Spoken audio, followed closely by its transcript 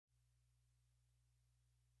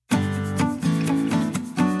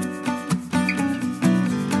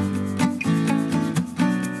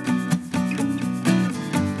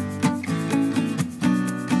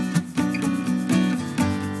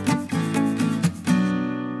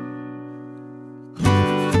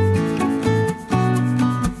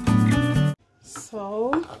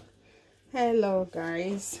Hello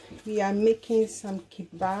guys, we are making some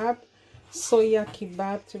kebab, soya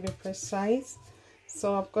kebab to be precise.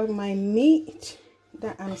 So I've got my meat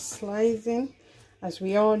that I'm slicing. As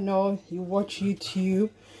we all know, you watch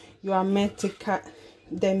YouTube, you are meant to cut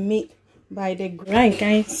the meat by the grain. Right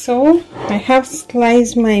guys, so I have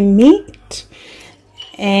sliced my meat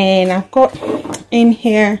and I've got in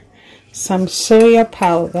here some soya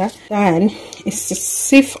powder, and it's to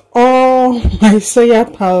sift all my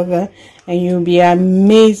soya powder, and you'll be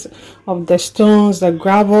amazed of the stones, the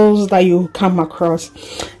gravels that you come across.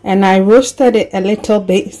 And I roasted it a little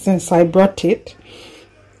bit since I brought it,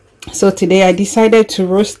 so today I decided to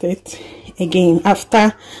roast it again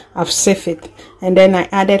after I've sifted it, and then I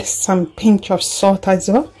added some pinch of salt as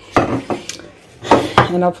well.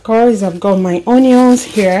 And of course I've got my onions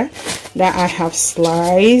here that I have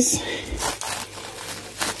sliced.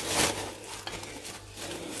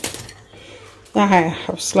 I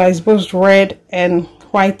have sliced both red and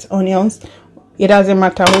white onions. It doesn't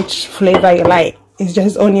matter which flavor you like, it's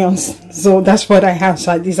just onions. So that's what I have,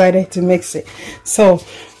 so I decided to mix it. So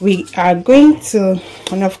we are going to,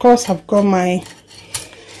 and of course I've got my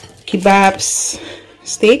kebabs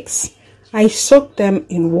steaks. I soaked them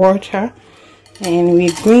in water and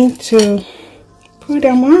we're going to put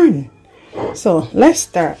them on. So let's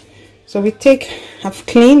start. So I've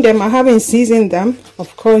cleaned them, I haven't seasoned them.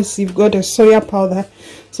 Of course you've got the soya powder,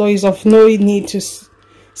 so it's of no need to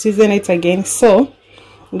season it again. So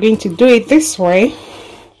I'm going to do it this way.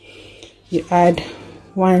 You add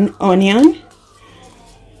 1 onion,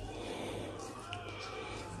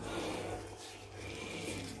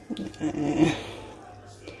 it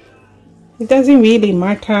doesn't really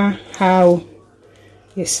matter how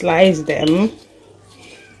you slice them,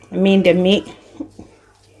 I mean the meat.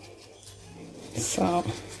 So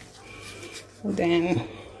then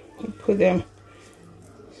you put them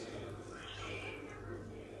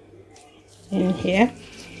in here.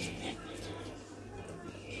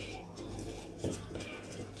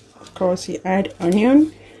 Of course you add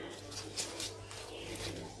onion,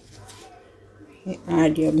 you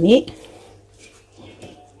add your meat,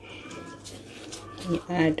 you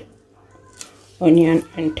add onion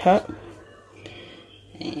on top,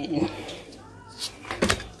 and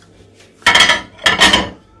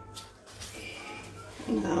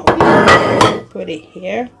now we put it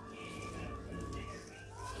here.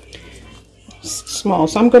 Small,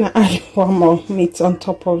 so I'm gonna add 1 more meat on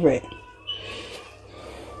top of it.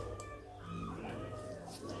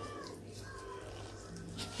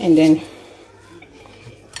 And then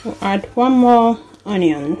we'll add 1 more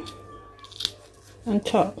onion on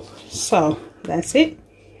top. So that's it.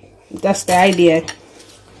 That's the idea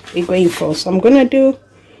we're going for. So I'm gonna do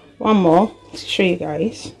 1 more to show you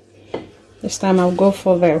guys. This time I'll go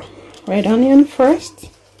for the red onion first,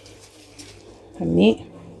 the meat,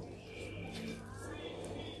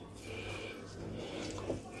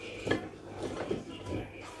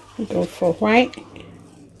 go for white,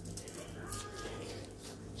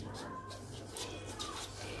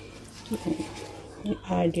 you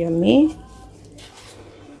add your meat,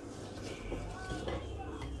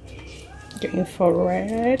 going for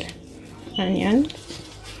red onion,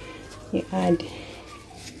 you add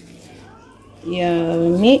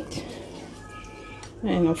your meat,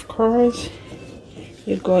 and of course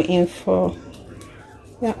you go in for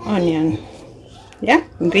your onion. Yeah,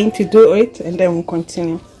 I'm going to do it and then we'll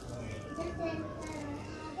continue.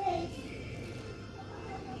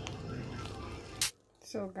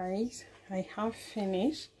 So guys, I have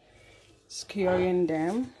finished skewering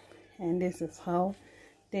them, and this is how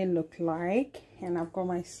they look like. And I've got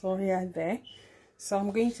my soya there, so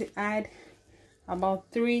I'm going to add about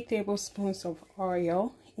 3 tablespoons of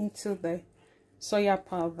oil into the soya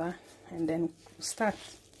powder and then start.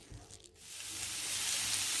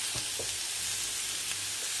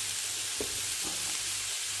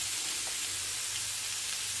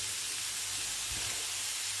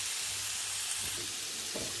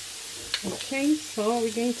 Okay, so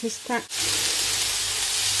we're going to start.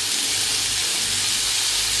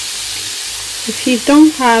 If you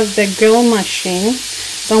don't have the grill machine,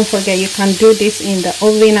 don't forget you can do this in the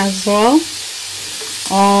oven as well,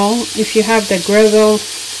 or if you have the griddle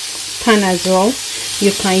pan as well,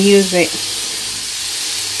 you can use it.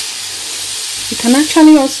 You can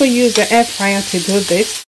actually also use the air fryer to do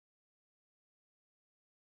this.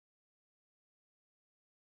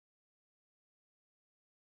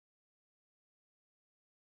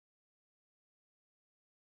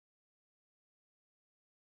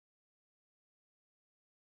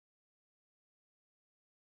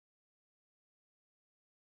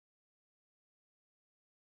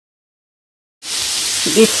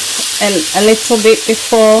 If a little bit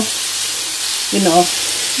before, you know,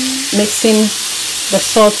 mixing the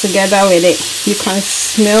salt together with it. You can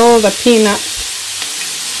smell the peanut.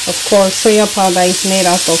 Of course, soya powder is made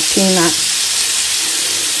out of peanut,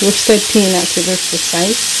 roasted peanut to be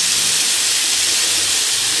precise.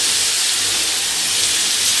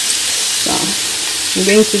 So I'm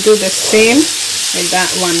going to do the same with that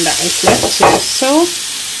one that is left here. So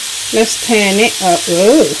let's turn it up.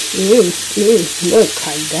 Oh, look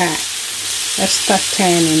at that. Let's start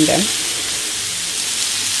turning them,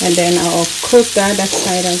 and then I'll cook the other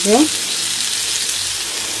side as well.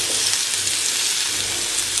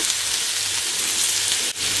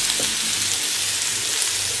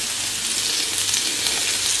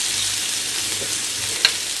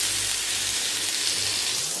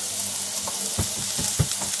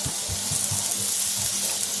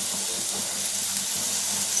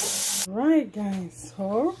 Right guys,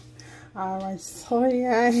 so our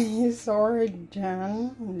soya is already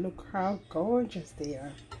done. Look how gorgeous they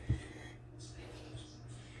are.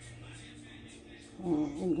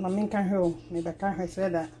 Mommy can help. Maybe I can't say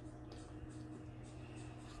that.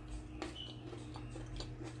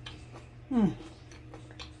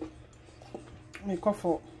 We go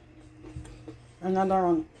for another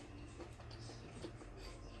one.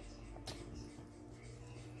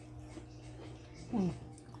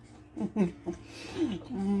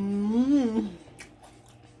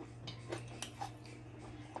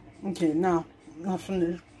 Okay, now I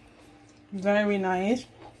finished. Very nice,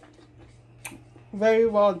 very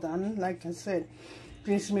well done. Like I said,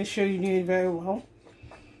 please make sure you do it very well.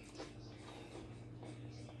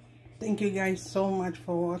 Thank you guys so much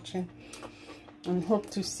for watching, and hope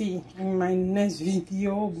to see you in my next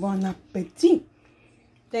video. Bon appetit.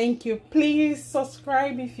 Thank you. Please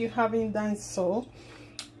subscribe if you haven't done so.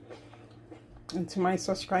 And to my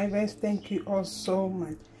subscribers, thank you all so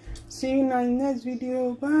much. See you in my next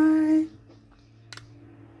video. Bye.